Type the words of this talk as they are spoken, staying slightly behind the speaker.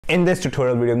In this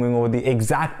tutorial video, I'm going over the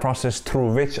exact process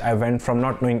through which I went from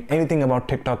not knowing anything about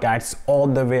TikTok ads all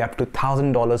the way up to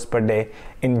 $1,000 per day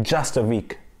in just a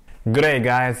week. Good day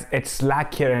guys, it's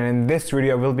Slack here, and in this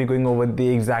video I will be going over the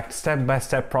exact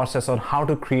step-by-step process on how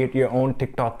to create your own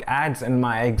TikTok ads and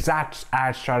my exact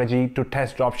ad strategy to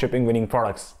test dropshipping winning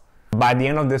products. By the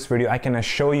end of this video, I can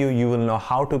assure you, you will know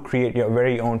how to create your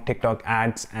very own TikTok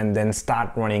ads and then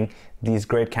start running these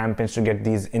great campaigns to get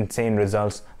these insane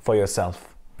results for yourself.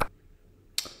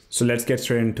 So let's get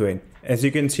straight into it. As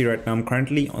you can see right now, I'm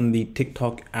currently on the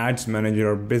TikTok Ads Manager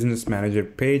or Business Manager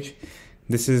page.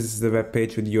 This is the web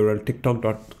page with URL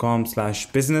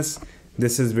tiktok.com/business.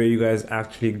 This is where you guys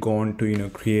actually go on to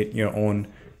create your own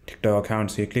TikTok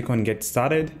account. So you click on Get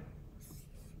Started,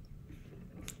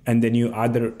 and then you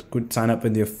either could sign up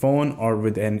with your phone or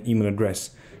with an email address.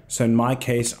 So in my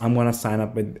case, I'm gonna sign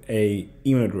up with a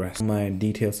email address. My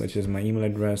details such as my email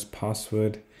address,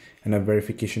 password, and a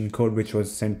verification code which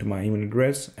was sent to my email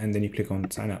address, and then you click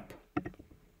on sign up.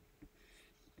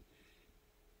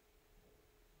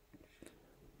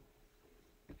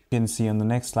 You can see on the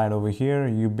next slide over here,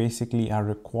 you basically are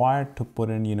required to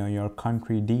put in your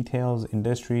country details,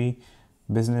 industry,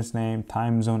 business name,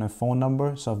 time zone, and phone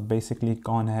number. So I've basically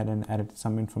gone ahead and added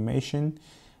some information,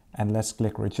 and let's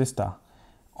click register.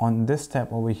 On this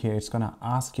step over here, it's gonna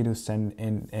ask you to send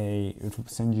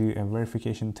you a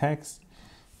verification text.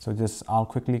 So I'll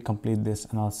quickly complete this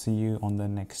and I'll see you on the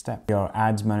next step. Your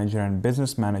Ads Manager and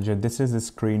Business Manager, this is the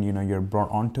screen you're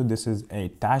brought onto. This is a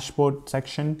dashboard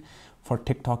section for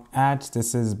TikTok ads.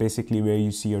 This is basically where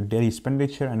you see your daily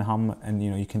expenditure and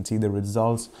you can see the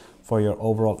results for your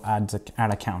overall ad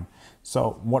account.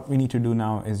 So what we need to do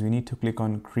now is we need to click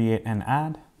on create an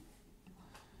ad.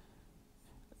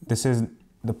 This is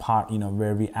the part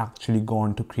where we actually go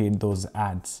on to create those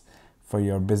ads for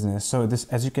your business. So this,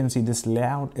 as you can see, this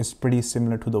layout is pretty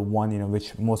similar to the one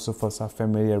which most of us are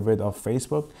familiar with of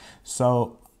Facebook.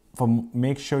 So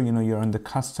make sure you're in the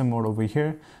custom mode over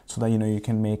here, so that you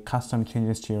can make custom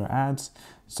changes to your ads.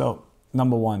 So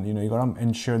number one, you gotta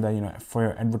ensure that for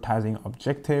your advertising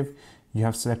objective, you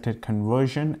have selected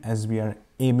conversion, as we are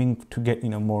aiming to get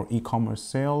more e-commerce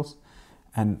sales.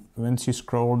 And once you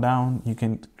scroll down, you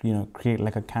can create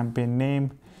like a campaign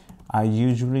name. I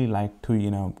usually like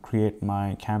to create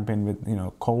my campaign with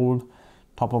cold,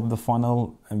 top of the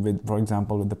funnel, and with, for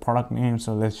example, with the product name.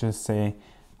 So let's just say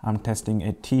I'm testing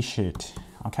a t-shirt,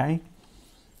 okay?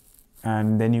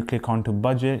 And then you click on to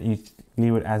budget, you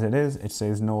leave it as it is, it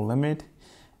says no limit,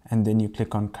 and then you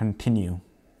click on continue.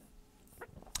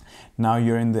 Now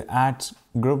you're in the ads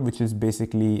group, which is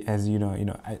basically, as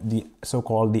the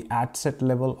so-called the ad set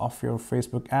level of your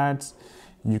Facebook ads.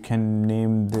 You can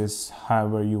name this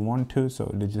however you want to. So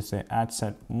let's just say ad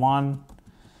set 1,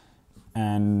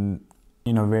 and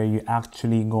where you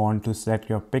actually go on to select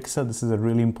your pixel. This is a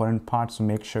really important part, so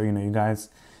make sure you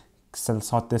guys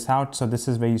sort this out. So this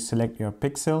is where you select your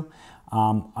pixel.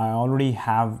 I already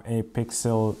have a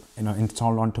pixel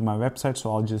installed onto my website,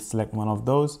 so I'll just select one of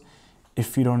those.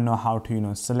 If you don't know how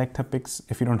to select a pixel,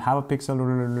 if you don't have a pixel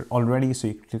already, so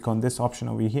you click on this option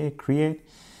over here, create,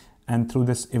 and through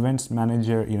this events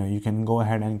manager you can go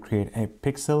ahead and create a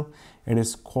pixel. It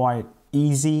is quite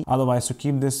easy. Otherwise, to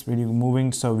keep this video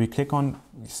moving, so we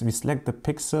select the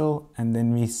pixel, and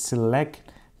then we select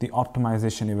the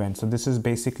optimization event. So this is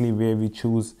basically where we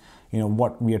choose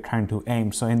what we are trying to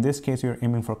aim. So in this case, you're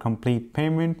aiming for complete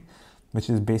payment, which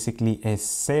is basically a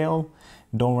sale.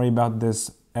 Don't worry about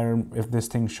this error. If this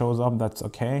thing shows up, that's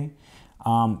okay.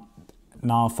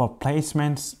 Now for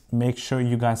placements, make sure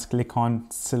you guys click on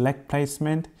select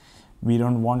placement. We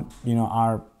don't want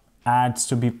our ads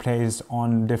to be placed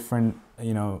on different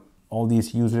all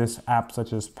these users apps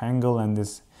such as Pangle and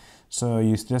this. So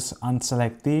you just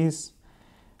unselect these.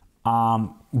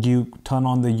 You turn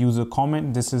on the user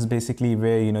comment. This is basically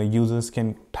where users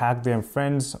can tag their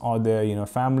friends or their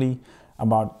family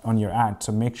on your ad.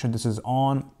 So make sure this is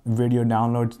on. Video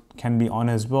download can be on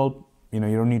as well. You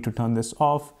don't need to turn this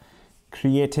off.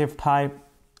 Creative type,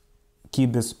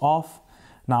 keep this off.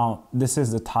 Now this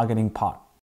is the targeting part.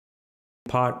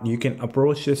 You can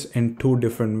approach this in two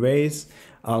different ways.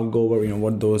 I'll go over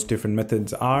what those different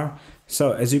methods are.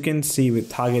 So as you can see with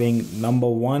targeting, number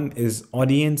one is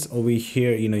audience. Over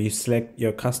here you select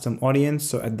your custom audience.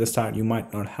 So at the start you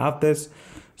might not have this,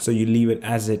 so you leave it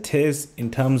as it is. In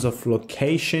terms of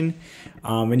location,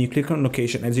 when you click on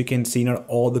location, as you can see, not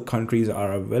all the countries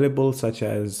are available, such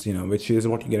as which is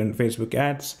what you get in Facebook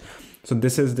ads. So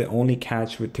this is the only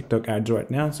catch with TikTok ads right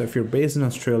now. So if you're based in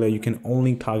Australia, you can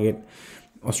only target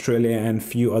Australia and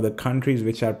few other countries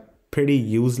which are pretty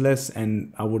useless,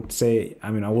 and I would say,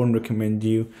 I mean, I wouldn't recommend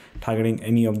you targeting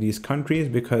any of these countries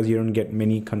because you don't get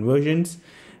many conversions.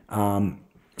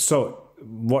 So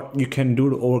what you can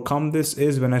do to overcome this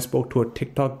is, when I spoke to a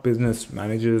TikTok business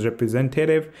manager's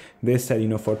representative, they said, you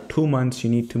know, for 2 months, you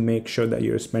need to make sure that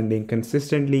you're spending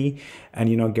consistently and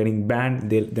you're not getting banned.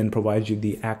 They'll then provide you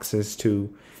the access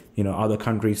to, you know, other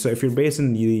countries. So if you're based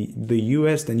in the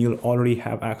US, then you'll already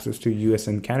have access to US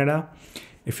and Canada.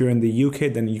 If you're in the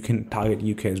UK, then you can target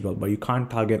UK as well, but you can't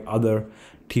target other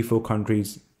T4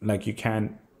 countries like you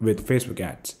can with Facebook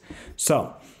ads.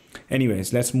 So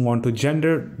anyways, let's move on to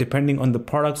gender, depending on the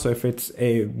product. So if it's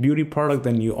a beauty product,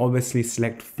 then you obviously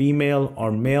select female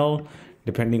or male,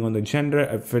 depending on the gender.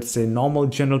 If it's a normal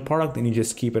general product, then you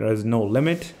just keep it as no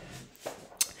limit.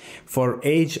 For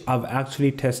age, I've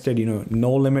actually tested, you know,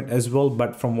 no limit as well,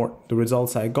 but from what the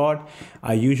results I got,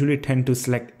 I usually tend to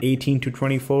select 18 to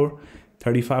 24,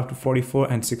 35 to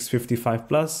 44, and 655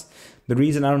 plus. The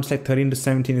reason I don't select 13 to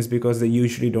 17 is because they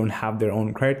usually don't have their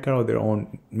own credit card or their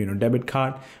own, you know, debit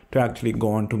card to actually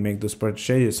go on to make those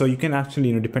purchases. So you can actually,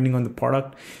 you know, depending on the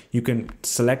product, you can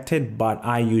select it, but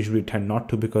I usually tend not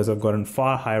to because I've gotten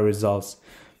far higher results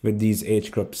with these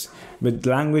age groups. With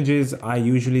languages, I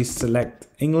usually select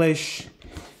English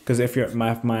because if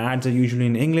my ads are usually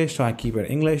in English, so I keep it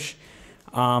English.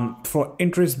 For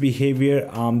interest behavior,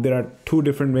 there are 2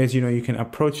 different ways, you know, you can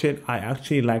approach it. I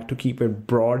actually like to keep it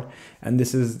broad, and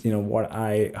this is, you know, what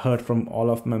I heard from all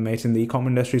of my mates in the e-com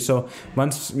industry. So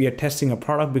once we are testing a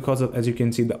product, because of, as you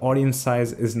can see, the audience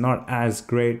size is not as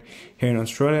great here in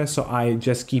Australia, so I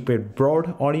just keep it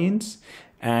broad audience,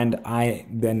 and I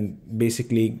then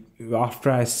basically,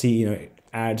 after I see, you know,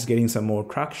 ads getting some more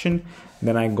traction,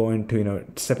 then I go into, you know,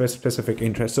 specific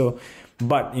interest. So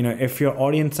but, you know, if your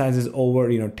audience size is over,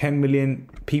 you know, 10 million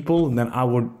people, then I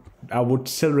would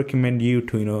still recommend you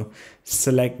to, you know,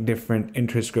 select different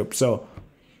interest groups. So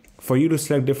for you to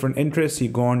select different interests, you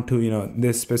go on to, you know,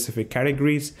 this specific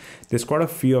categories. There's quite a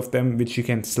few of them which you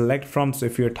can select from. So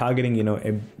if you're targeting, you know,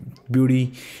 a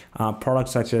beauty product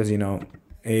such as, you know,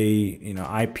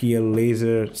 IPL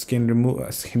laser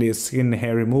skin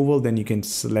hair removal, then you can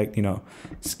select, you know,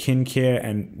 skincare,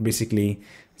 and basically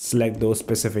select those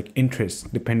specific interests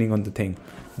depending on the thing.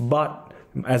 But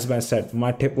as I said,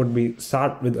 my tip would be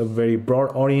start with a very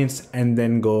broad audience and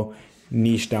then go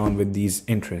niche down with these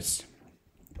interests.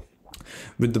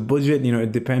 With the budget, you know,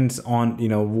 it depends on, you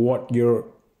know, what you're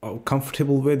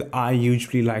comfortable with. I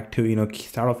usually like to, you know,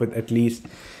 start off with at least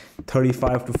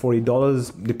 $35 to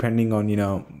 $40 depending on, you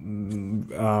know,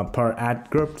 per ad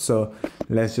group. So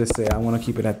let's just say I want to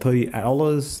keep it at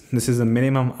 $30. This is the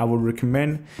minimum I would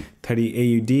recommend.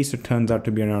 30 AUD, so it turns out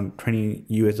to be around $20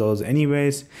 US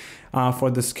anyways. For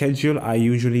the schedule, I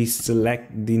usually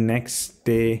select the next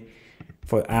day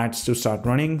for ads to start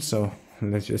running. So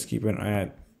let's just keep it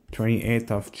at 28th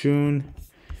of June.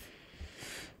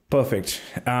 Perfect.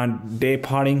 Day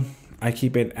parting, I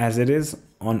keep it as it is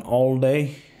on all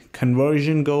day.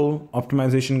 Conversion goal,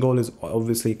 optimization goal is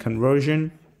obviously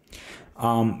conversion.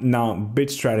 Now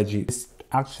bid strategy. This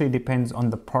actually depends on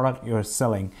the product you're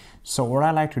selling. So what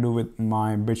I like to do with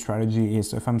my bid strategy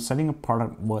is, if I'm selling a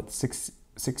product worth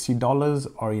 $60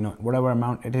 or, you know, whatever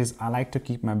amount it is, I like to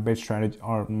keep my bid strategy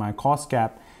or my cost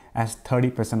cap as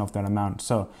 30% of that amount.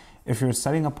 So if you're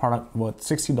selling a product worth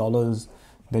 $60,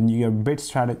 then your bid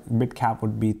cap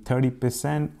would be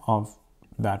 30% of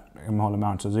that whole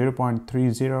amount. So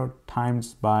 0.30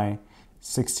 times by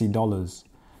 $60.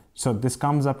 So this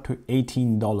comes up to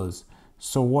 $18.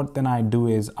 So what then I do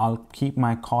is I'll keep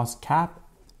my cost cap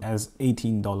as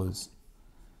 $18.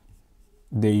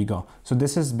 There you go. So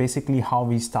this is basically how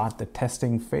we start the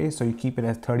testing phase. So you keep it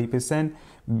at 30%.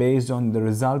 Based on the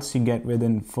results you get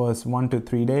within first 1 to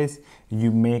 3 days,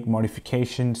 you make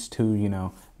modifications to, you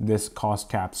know, this cost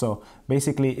cap. So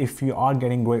basically, if you are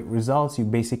getting great results, you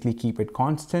basically keep it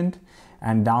constant,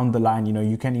 and down the line, you know,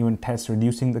 you can even test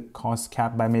reducing the cost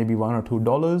cap by maybe $1 or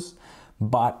 $2.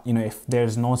 But, you know, if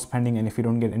there's no spending and if you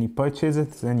don't get any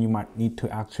purchases, then you might need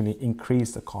to actually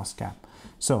increase the cost cap.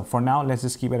 So for now, let's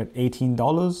just keep it at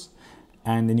 $18,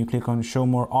 and then you click on show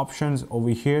more options.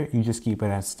 Over here, you just keep it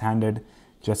as standard,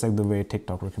 just like the way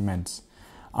TikTok recommends.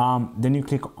 Then you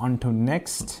click on to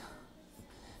next.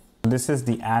 This is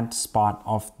the ad part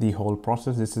of the whole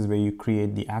process. This is where you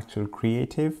create the actual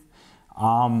creative.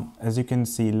 As you can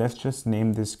see, let's just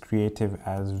name this creative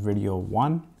as video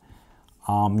 1.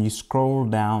 You scroll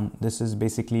down. This is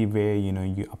basically where, you know,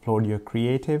 you upload your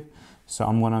creative. So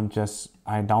I'm gonna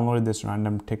I downloaded this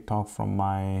random TikTok from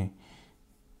my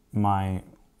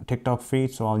TikTok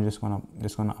feed. So I'm just gonna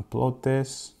upload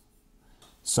this.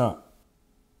 So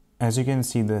as you can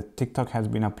see, the TikTok has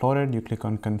been uploaded. You click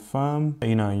on confirm,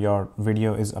 your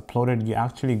video is uploaded. You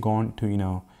actually go on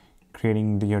to,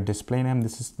 creating your display name.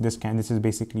 This is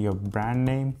basically your brand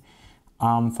name.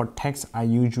 For text, I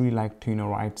usually like to,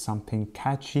 write something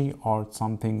catchy or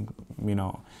something,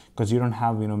 because you don't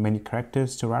have, many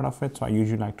characters to write off it. So I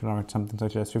usually like to write something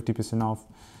such as 50% off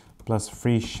plus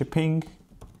free shipping.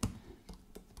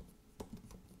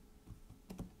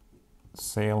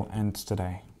 Sale ends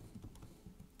today.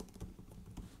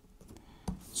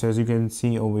 So as you can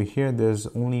see over here, there's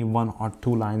only 1 or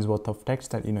 2 lines worth of text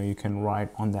that you can write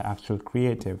on the actual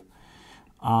creative.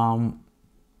 Now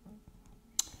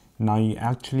you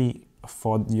actually,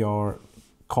 for your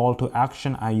call to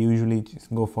action, I usually just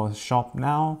go for shop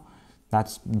now.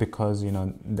 That's because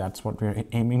that's what we're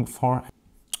aiming for.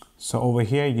 So over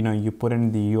here, you put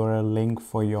in the URL link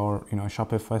for your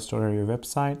Shopify store or your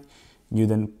website. You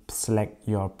then select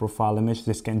your profile image.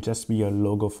 This can just be your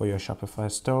logo for your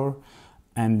Shopify store.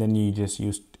 And then you just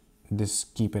use this,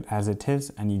 keep it as it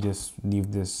is, and you just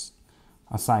leave this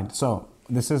aside. So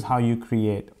this is how you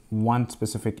create one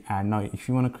specific ad. Now, if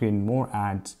you want to create more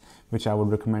ads, which I would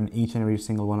recommend each and every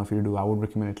single one of you to do, I would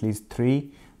recommend at least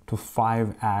 3 to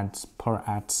 5 ads per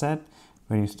ad set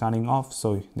when you're starting off.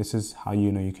 So this is how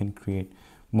you can create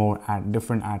more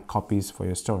different ad copies for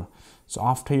your store. So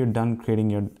after you're done creating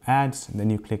your ads, then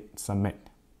you click submit.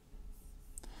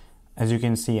 As you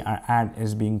can see, our ad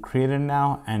is being created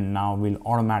now, and now we'll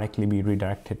automatically be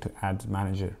redirected to Ads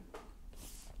Manager.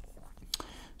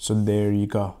 So there you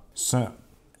go. So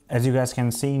as you guys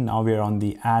can see, now we're on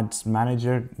the Ads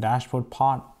Manager dashboard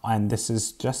part, and this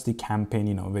is just the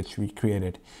campaign, which we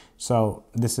created. So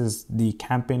this is the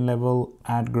campaign level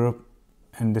ad group,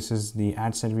 and this is the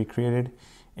ad set we created.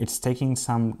 It's taking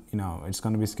some, it's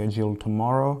going to be scheduled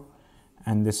tomorrow,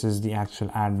 and this is the actual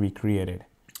ad we created.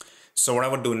 So what I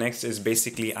would do next is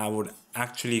basically I would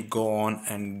actually go on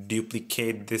and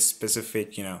duplicate this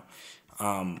specific,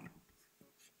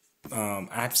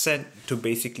 ad set to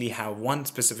basically have one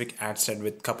specific ad set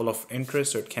with couple of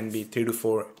interests. So it can be 3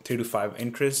 to 5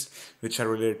 interests which are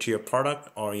related to your product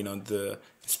or the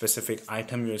specific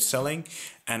item you're selling,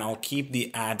 and I'll keep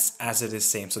the ads as it is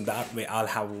same. So that way I'll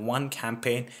have one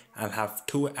campaign, I'll have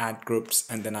 2 ad groups,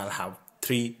 and then I'll have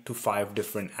 3 to 5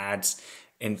 different ads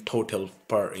in total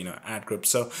per ad group.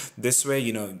 So this way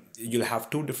you'll have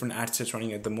 2 different ad sets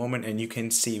running at the moment, and you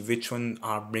can see which one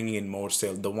are bringing in more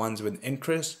sale, the ones with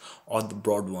interest or the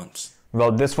broad ones.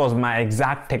 Well, this was my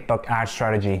exact TikTok ad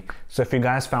strategy. So if you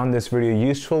guys found this video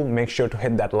useful, make sure to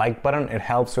hit that like button. It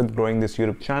helps with growing this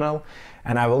YouTube channel,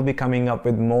 and I will be coming up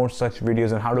with more such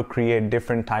videos on how to create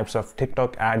different types of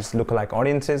TikTok ads, lookalike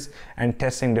audiences, and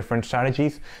testing different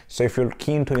strategies. So if you're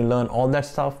keen to learn all that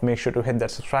stuff, make sure to hit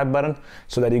that subscribe button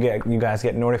so that you guys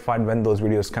get notified when those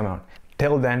videos come out.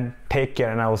 Till then, take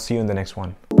care, and I will see you in the next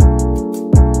one.